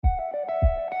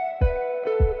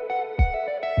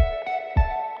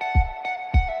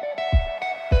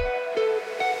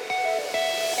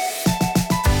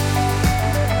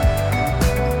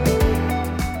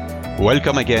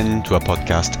Welcome again to our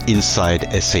podcast Inside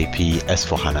SAP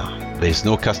S4HANA. There is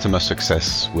no customer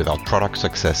success without product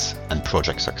success and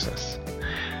project success.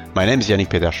 My name is Yannick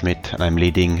Peter-Schmidt and I'm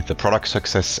leading the product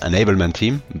success enablement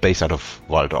team based out of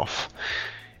Walldorf.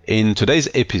 In today's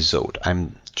episode,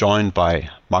 I'm joined by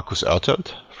Markus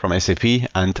Oertelt from SAP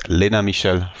and Lena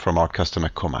Michel from our customer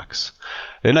Comax.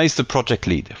 Lena is the project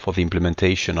lead for the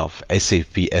implementation of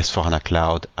SAP S4HANA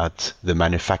Cloud at the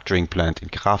manufacturing plant in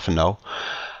Grafenau,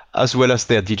 as well as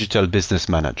their digital business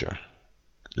manager.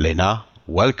 Lena,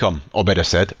 welcome, or better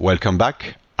said, welcome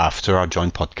back after our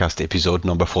joint podcast episode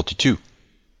number 42.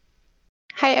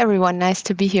 Hi everyone, nice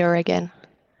to be here again.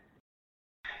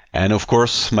 And of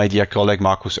course, my dear colleague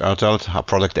Markus Oertelt, our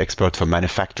product expert for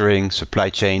manufacturing, supply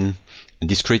chain, and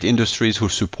discrete industries,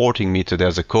 who's supporting me today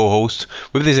as a co-host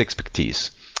with his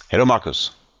expertise. Hello,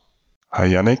 Markus. Hi,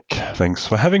 Yannick. Thanks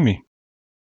for having me.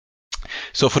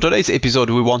 So for today's episode,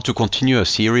 we want to continue a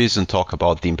series and talk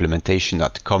about the implementation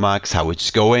at Comax, how it's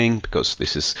going, because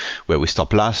this is where we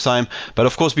stopped last time. But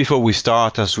of course, before we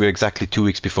start, as we're exactly 2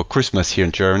 weeks before Christmas here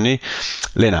in Germany,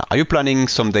 Lena, are you planning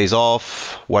some days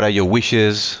off? What are your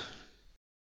wishes?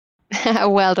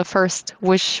 Well, the first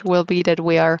wish will be that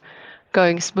we are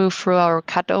going smooth through our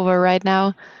cutover right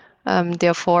now.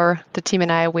 Therefore, the team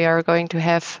and I, we are going to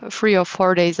have 3 or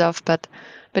 4 days off, but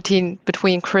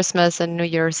between Christmas and New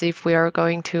Year's Eve, we are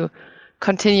going to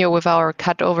continue with our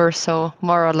cutover. So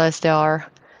more or less, there are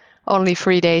only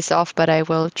 3 days off, but I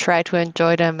will try to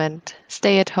enjoy them and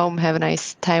stay at home, have a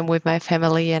nice time with my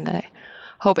family. And I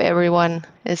hope everyone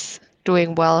is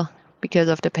doing well because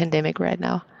of the pandemic right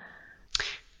now.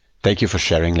 Thank you for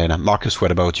sharing, Lena. Markus,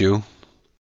 what about you?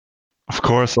 Of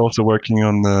course, also working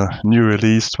on the new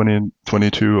release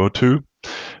 2022-02.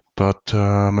 But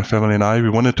my family and I, we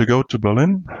wanted to go to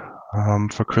Berlin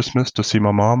for Christmas to see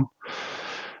my mom.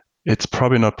 It's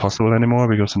probably not possible anymore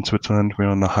because in Switzerland we're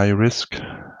on a high risk,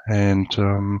 and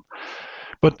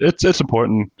but it's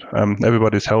important.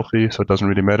 Everybody's healthy, so it doesn't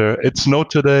really matter. It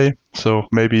snowed today, so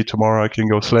maybe tomorrow I can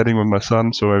go sledding with my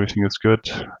son, so everything is good.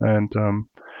 And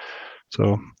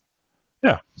so,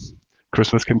 yeah,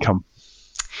 Christmas can come.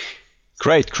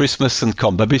 Great, Christmas can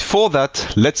come. But before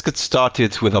that, let's get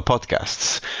started with our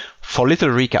podcasts. For a little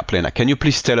recap, Lena, can you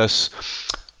please tell us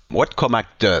what Comax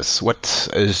does? What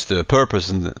is the purpose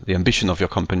and the ambition of your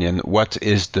company? And what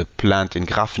is the plant in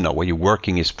Grafenau where you're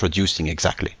working is producing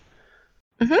exactly?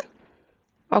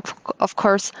 Of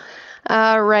course.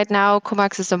 Right now,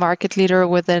 Comax is the market leader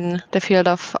within the field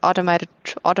of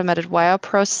automated wire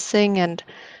processing, and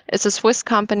it's a Swiss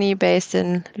company based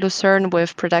in Lucerne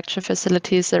with production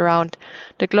facilities around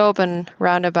the globe and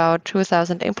around about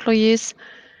 2,000 employees.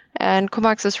 And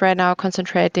Comax is right now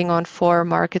concentrating on 4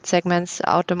 market segments: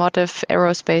 automotive,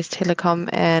 aerospace, telecom,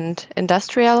 and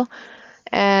industrial.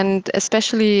 And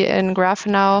especially in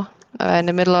Grafenau, in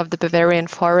the middle of the Bavarian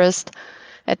forest,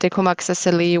 at the Comax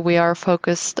SLE, we are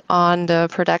focused on the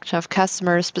production of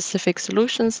customer-specific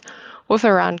solutions with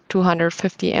around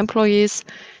 250 employees,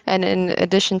 and in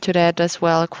addition to that as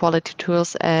well, quality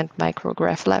tools and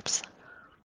micrograph labs.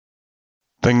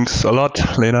 Thanks a lot,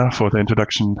 Lena, for the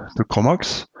introduction to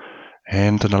Comax.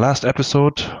 And in the last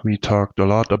episode, we talked a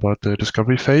lot about the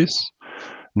discovery phase.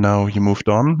 Now you moved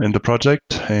on in the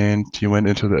project and you went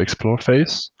into the explore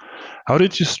phase. How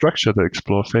did you structure the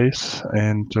explore phase,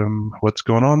 and what's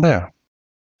going on there?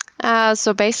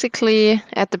 So basically,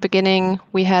 at the beginning,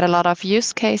 we had a lot of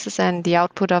use cases and the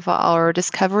output of our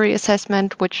discovery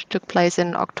assessment, which took place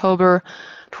in October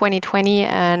 2020.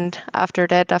 And after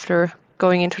that, after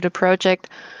going into the project,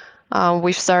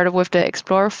 we started with the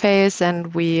explore phase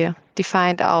and we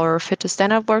defined our fit to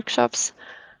standard workshops.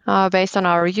 Based on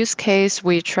our use case,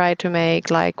 we tried to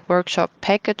make like workshop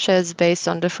packages based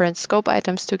on different scope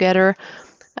items together.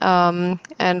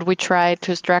 And we tried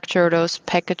to structure those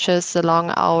packages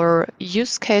along our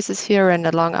use cases here and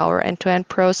along our end-to-end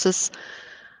process.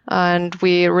 And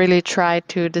we really tried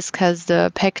to discuss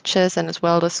the packages and as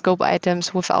well the scope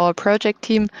items with our project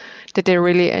team, that they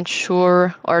really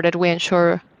ensure, or that we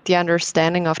ensure the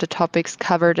understanding of the topics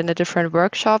covered in the different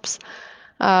workshops.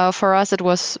 For us, it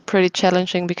was pretty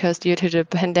challenging because due to the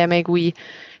pandemic, we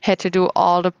had to do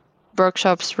all the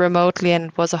workshops remotely, and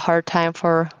it was a hard time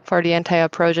for the entire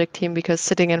project team because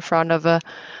sitting in front of a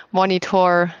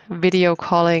monitor, video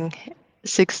calling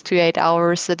 6 to 8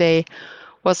 hours a day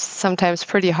was sometimes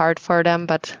pretty hard for them,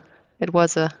 but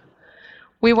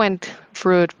we went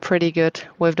through it pretty good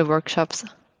with the workshops.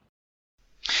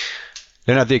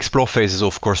 Then the explore phase is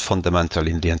of course fundamental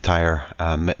in the entire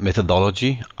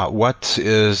methodology. What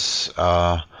is,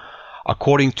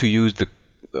 according to you,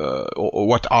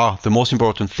 what are the most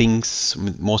important things,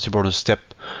 most important step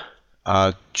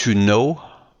to know,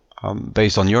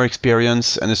 based on your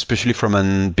experience, and especially from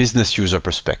a business user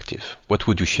perspective? What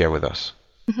would you share with us?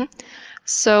 Mm-hmm.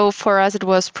 So for us, it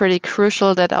was pretty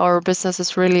crucial that our business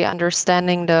is really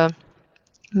understanding the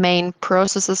main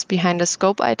processes behind the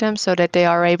scope item so that they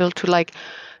are able to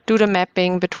do the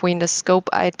mapping between the scope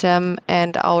item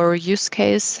and our use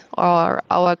case or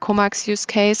our Comax use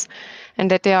case,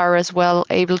 and that they are as well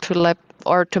able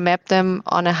to map them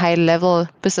on a high level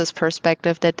business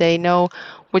perspective, that they know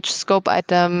which scope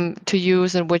item to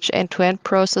use and which end-to-end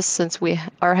process, since we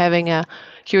are having a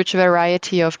huge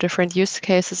variety of different use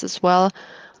cases as well.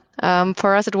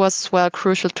 For us, it was as well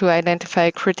crucial to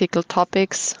identify critical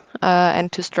topics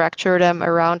and to structure them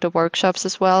around the workshops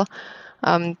as well,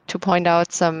 to point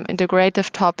out some integrative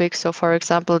topics. So, for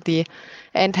example, the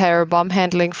entire BOM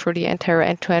handling for the entire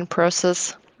end-to-end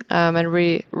process, and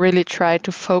we really try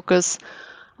to focus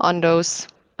on those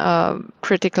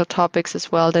critical topics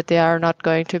as well, that they are not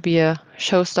going to be a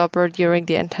showstopper during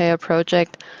the entire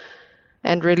project,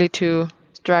 and really to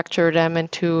structure them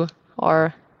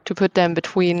or to put them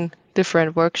between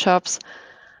different workshops.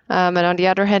 And on the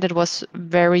other hand, it was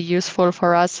very useful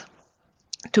for us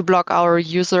to block our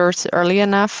users early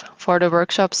enough for the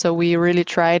workshop. So we really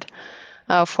tried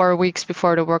 4 weeks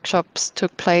before the workshops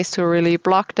took place to really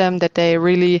block them, that they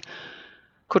really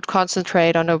could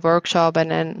concentrate on the workshop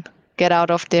and then get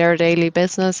out of their daily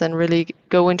business and really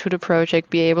go into the project,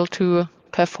 be able to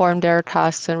perform their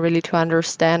tasks and really to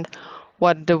understand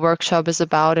what the workshop is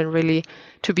about, and really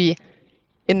to be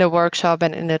in the workshop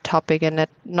and in the topic and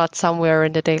not somewhere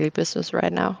in the daily business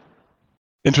right now.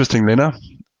 Interesting, Lena.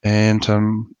 And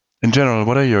in general,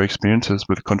 what are your experiences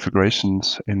with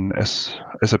configurations in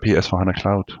SAP S/4HANA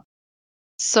Cloud?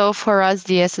 So for us,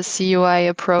 the SSC UI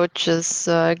approach is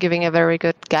giving a very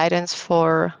good guidance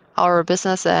for our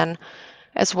business, and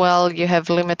as well, you have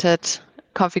limited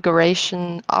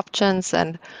configuration options.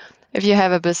 And if you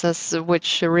have a business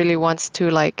which really wants to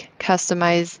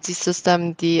customize the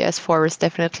system, the S4 is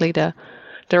definitely the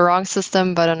wrong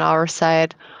system. But on our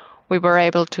side, we were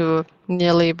able to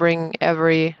nearly bring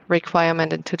every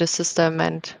requirement into the system,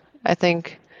 and I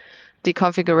think the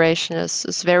configuration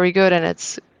is very good, and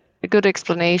it's a good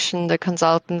explanation. The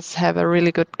consultants have a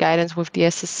really good guidance with the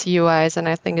SSC UIs, and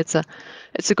I think it's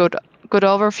a good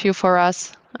overview for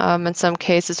us. In some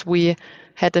cases, we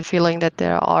had the feeling that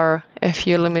there are a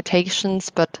few limitations,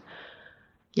 but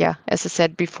yeah, as I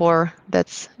said before,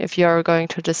 that's if you're going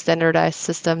to the standardized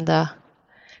system, the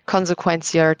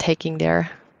consequence you're taking there.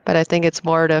 But I think it's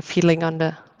more the feeling on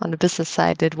the business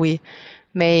side that we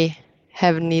may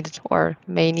have needed or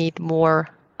may need more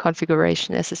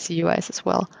configuration SSC UIs as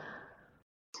well.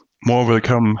 More will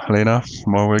come, Lena.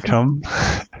 More will come.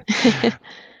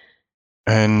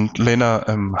 And Lena,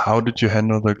 how did you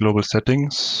handle the global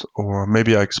settings? Or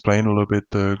maybe I explain a little bit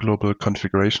the global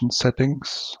configuration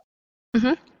settings.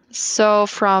 Mm-hmm. So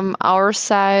from our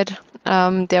side,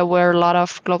 there were a lot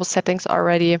of global settings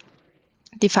already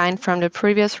defined from the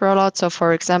previous rollout. So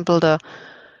for example, the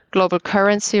global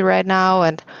currency right now,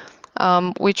 and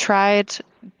we tried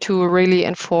to really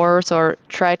enforce or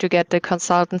try to get the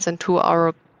consultants into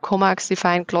our Comax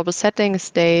defined global settings.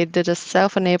 They did a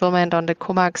self-enablement on the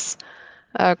Comax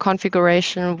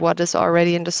configuration, what is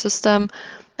already in the system,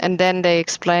 and then they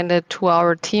explained it to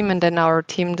our team, and then our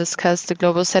team discussed the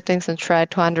global settings and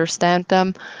tried to understand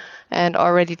them and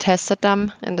already tested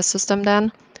them in the system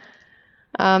then.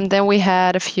 Then we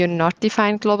had a few not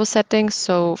defined global settings.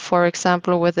 So for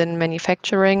example, within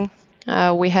manufacturing,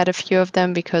 we had a few of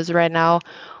them because right now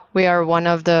we are one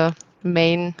of the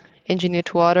main engineer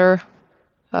to order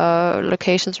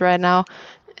locations right now,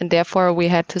 and therefore we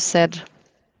had to set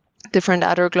different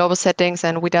other global settings,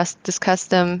 and we just discussed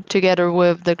them together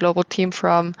with the global team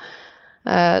from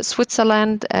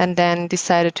Switzerland, and then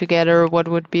decided together what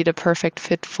would be the perfect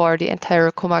fit for the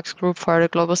entire Comax group for the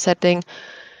global setting.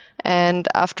 And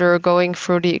after going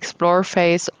through the explore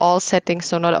phase, all settings,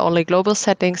 so not only global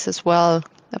settings as well,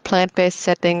 plant-based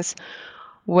settings,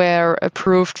 were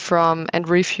approved from and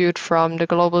reviewed from the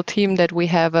global team, that we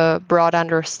have a broad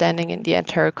understanding in the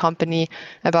entire company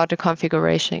about the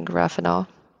configuration in Grafenau.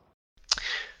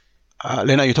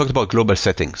 Lena, you talked about global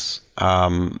settings.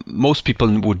 Most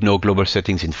people would know global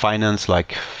settings in finance,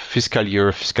 like fiscal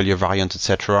year variant,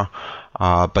 etc.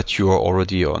 But you're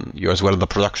as well on the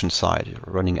production side,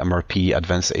 you're running MRP,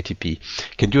 advanced ATP.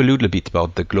 Can you do a little bit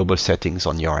about the global settings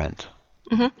on your end?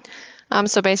 Mm-hmm.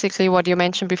 So basically what you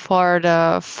mentioned before,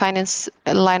 the finance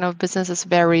line of business is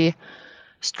very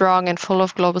strong and full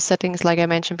of global settings. Like I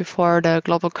mentioned before, the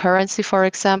global currency, for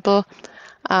example.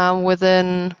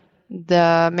 Within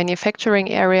the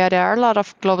manufacturing area, there are a lot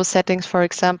of global settings. For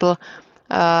example,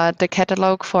 the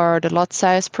catalog for the lot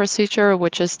size procedure,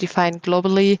 which is defined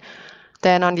globally.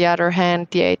 Then on the other hand,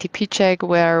 the ATP check,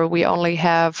 where we only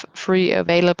have 3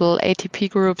 available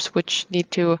ATP groups, which need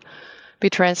to be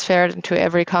transferred into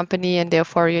every company, and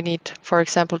therefore you need, for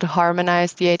example, to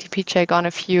harmonize the ATP check on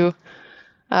a few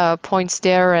points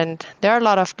there. And there are a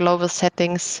lot of global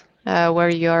settings where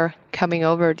you're coming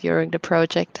over during the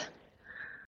project.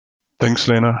 Thanks,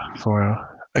 Lena, for your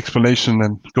explanation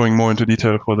and going more into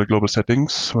detail for the global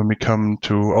settings. When we come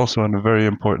to also a very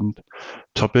important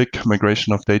topic,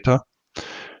 migration of data.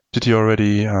 Did you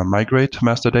already migrate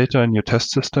master data in your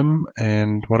test system?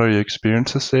 And what are your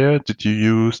experiences there? Did you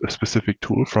use a specific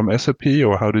tool from SAP,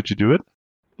 or how did you do it?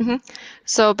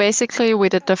 So basically, we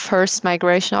did the first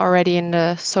migration already in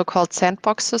the so-called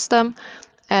sandbox system.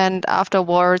 And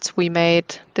afterwards, we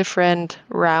made different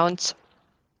rounds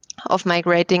of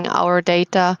migrating our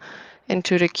data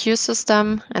into the Q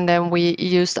system. And then we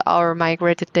used our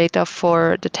migrated data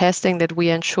for the testing, that we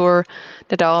ensure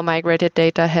that our migrated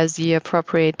data has the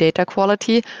appropriate data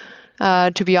quality.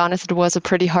 To be honest, it was a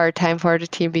pretty hard time for the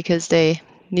team because they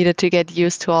needed to get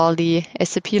used to all the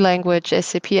SAP language,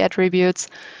 SAP attributes.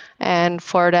 And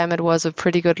for them, it was a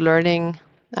pretty good learning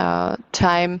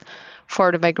time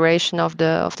for the migration of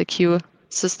the Q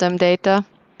system data.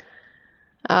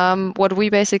 What we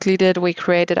basically did, we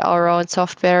created our own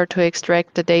software to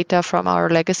extract the data from our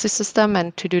legacy system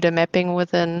and to do the mapping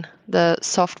within the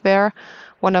software.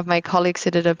 One of my colleagues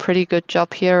did a pretty good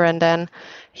job here, and then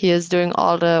he's running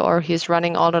all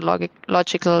the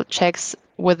logical checks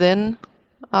within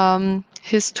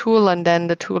his tool, and then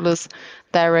the tool is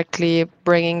directly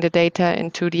bringing the data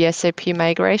into the SAP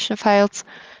migration files.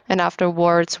 And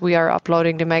afterwards, we are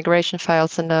uploading the migration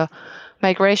files in the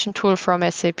migration tool from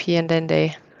SAP, and then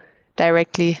they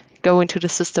directly go into the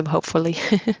system, hopefully.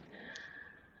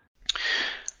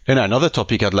 And another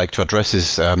topic I'd like to address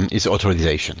is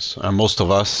authorizations. Most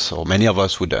of us, or many of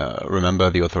us, would remember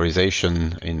the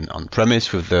authorization in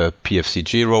on-premise with the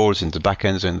PFCG roles in the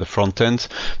backends and the front ends.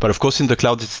 But of course, in the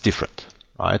cloud, it's different,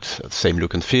 right? Same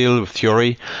look and feel with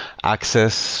theory,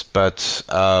 access. But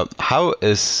how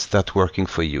is that working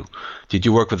for you? Did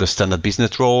you work with the standard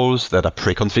business roles that are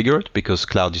pre-configured, because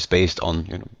cloud is based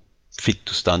on fit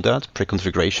to standard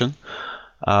pre-configuration,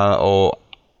 or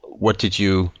what did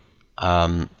you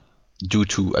do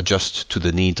to adjust to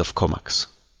the needs of Comax?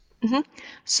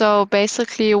 So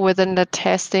basically, within the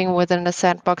testing, within the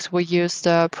sandbox, we use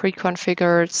the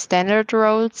pre-configured standard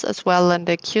roles as well in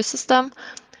the Q system.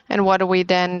 And what we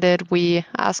then did, we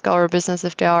asked our business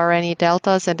if there are any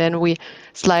deltas, and then we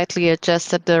slightly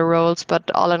adjusted the roles. But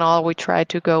all in all, we tried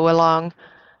to go along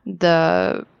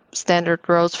the standard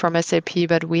roles from SAP,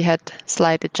 but we had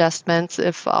slight adjustments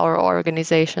if our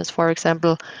organizations, for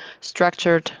example,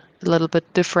 structured a little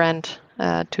bit different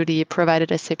to the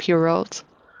provided SAP roles.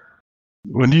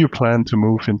 When do you plan to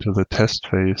move into the test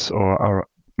phase, or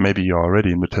maybe you're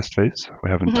already in the test phase? We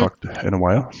haven't talked in a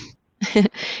while.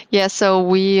 Yeah, so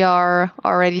we are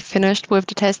already finished with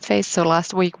the test phase. So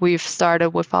last week we've started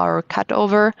with our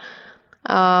cutover.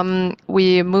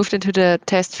 We moved into the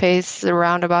test phase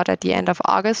around about at the end of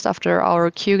August after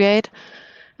our QGate.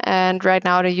 And right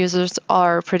now the users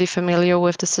are pretty familiar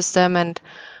with the system, and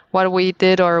what we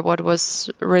did, or what was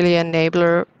really an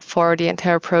enabler for the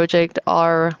entire project,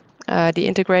 are the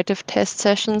integrative test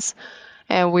sessions.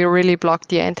 And we really blocked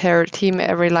the entire team,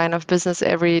 every line of business,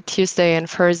 every Tuesday and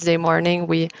Thursday morning.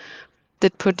 We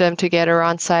did put them together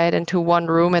on site into one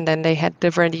room, and then they had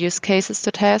different use cases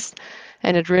to test.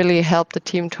 And it really helped the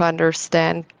team to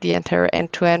understand the entire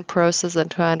end-to-end process and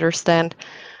to understand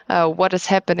what is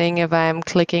happening if I'm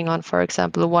clicking on, for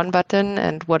example, one button,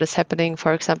 and what is happening,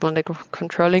 for example, in the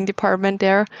controlling department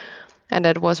there. And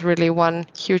that was really one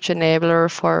huge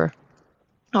enabler for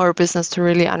our business to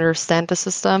really understand the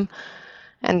system.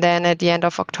 And then at the end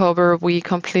of October, we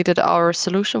completed our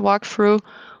solution walkthrough,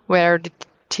 where the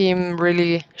team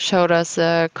really showed us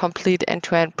a complete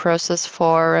end-to-end process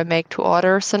for a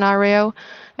make-to-order scenario,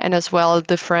 and as well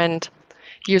different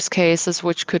use cases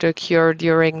which could occur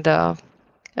during the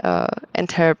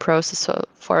entire process. So,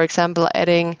 for example,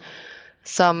 adding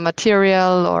some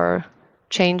material or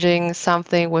changing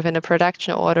something within the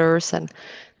production orders, and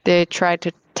they tried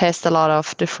to test a lot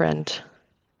of different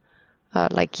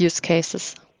use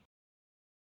cases.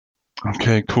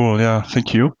 Okay, cool. Yeah,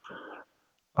 thank you.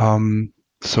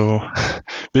 So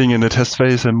being in the test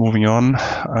phase and moving on,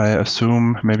 I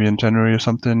assume maybe in January or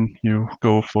something you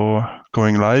go for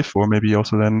going live, or maybe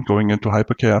also then going into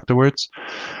hypercare afterwards.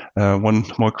 One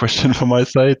more question from my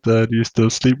side. Do you still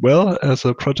sleep well as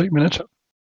a project manager?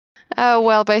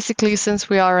 Well, basically, since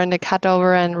we are in the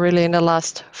cutover and really in the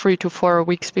last 3 to 4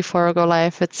 weeks before go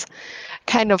live, it's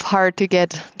kind of hard to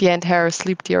get the entire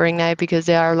sleep during night because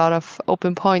there are a lot of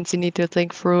open points you need to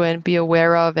think through and be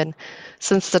aware of. And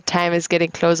since the time is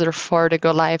getting closer for the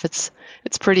go live, it's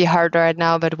pretty hard right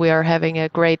now. But we are having a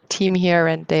great team here,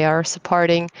 and they are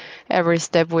supporting every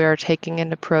step we are taking in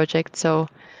the project. So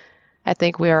I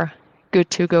think we are good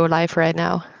to go live right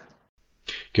now.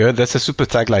 Good. That's a super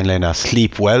tagline, Lena.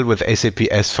 Sleep well with SAP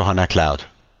S/4HANA Cloud.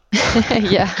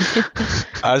 Yeah.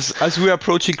 As we are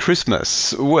approaching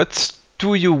Christmas, what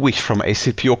do you wish from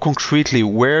SAP, or concretely,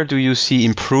 where do you see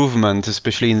improvement,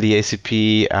 especially in the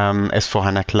SAP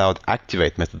S/4HANA Cloud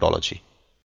Activate methodology?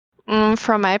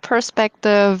 From my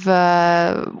perspective,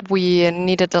 we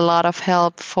needed a lot of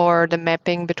help for the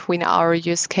mapping between our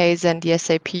use case and the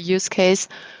SAP use case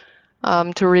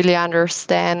to really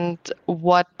understand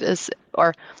what is,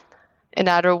 or in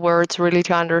other words, really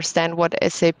to understand what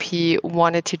SAP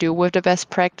wanted to do with the best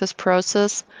practice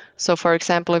process. So for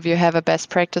example, if you have a best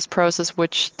practice process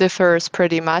which differs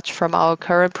pretty much from our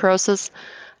current process,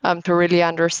 to really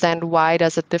understand why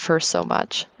does it differ so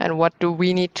much and what do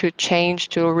we need to change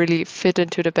to really fit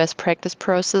into the best practice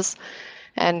process,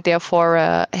 and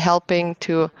therefore helping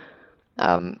to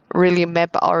really map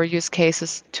our use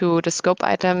cases to the scope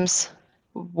items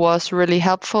was really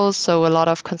helpful. So a lot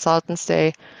of consultants,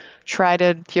 they tried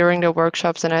it during the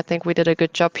workshops, and I think we did a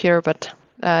good job here, but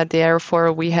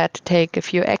therefore we had to take a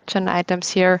few action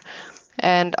items here.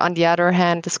 And on the other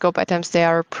hand, the scope items, they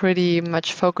are pretty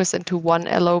much focused into one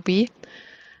LOB.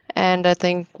 And I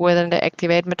think within the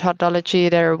Activate methodology,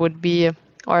 there would be,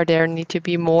 or there need to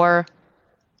be more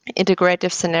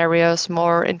integrative scenarios,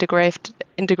 more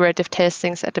integrative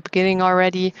testings at the beginning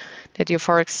already, that you,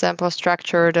 for example,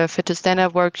 structure the fit to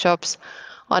standard workshops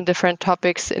on different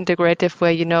topics, integrative,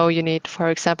 where you know you need,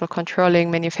 for example, controlling,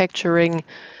 manufacturing,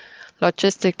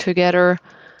 logistic together.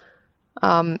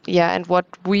 And what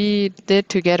we did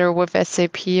together with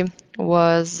SAP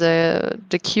was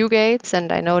the Q gates,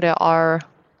 and I know there are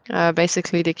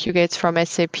basically the Q gates from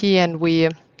SAP, and we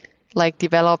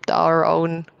developed our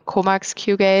own Comax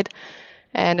Q gate,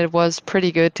 and it was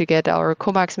pretty good to get our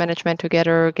Comax management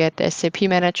together, get SAP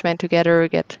management together,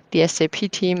 get the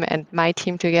SAP team and my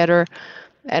team together,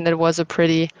 and it was a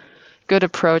pretty good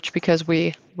approach because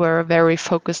we were very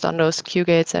focused on those Q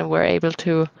gates and were able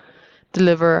to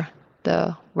deliver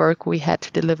the work we had to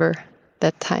deliver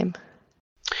that time.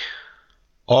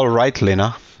 All right,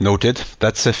 Lena, noted.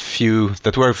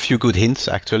 That were a few good hints,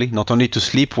 actually, not only to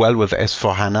sleep well with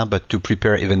S/4HANA, but to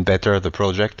prepare even better the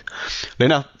project.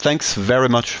 Lena, thanks very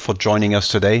much for joining us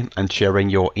today and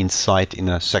sharing your insight in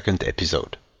a second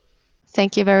episode.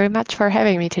 Thank you very much for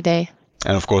having me today.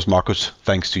 And of course, Markus,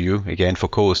 thanks to you again for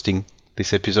co-hosting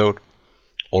this episode.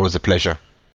 Always a pleasure.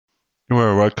 You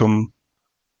are welcome,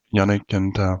 Yannick,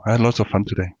 and I had lots of fun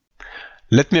today.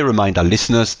 Let me remind our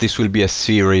listeners, this will be a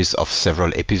series of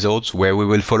several episodes where we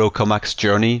will follow Comac's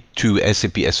journey to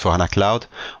SAP S/4HANA Cloud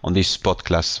on this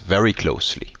podcast very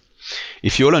closely.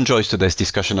 If you all enjoyed today's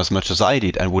discussion as much as I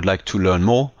did and would like to learn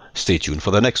more, stay tuned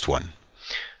for the next one.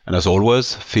 And as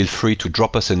always, feel free to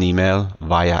drop us an email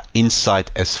via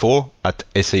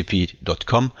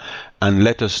insightS4@sap.com and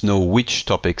let us know which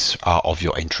topics are of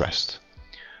your interest.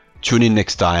 Tune in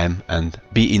next time and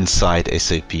be inside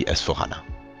SAP S/4HANA.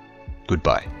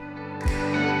 Goodbye.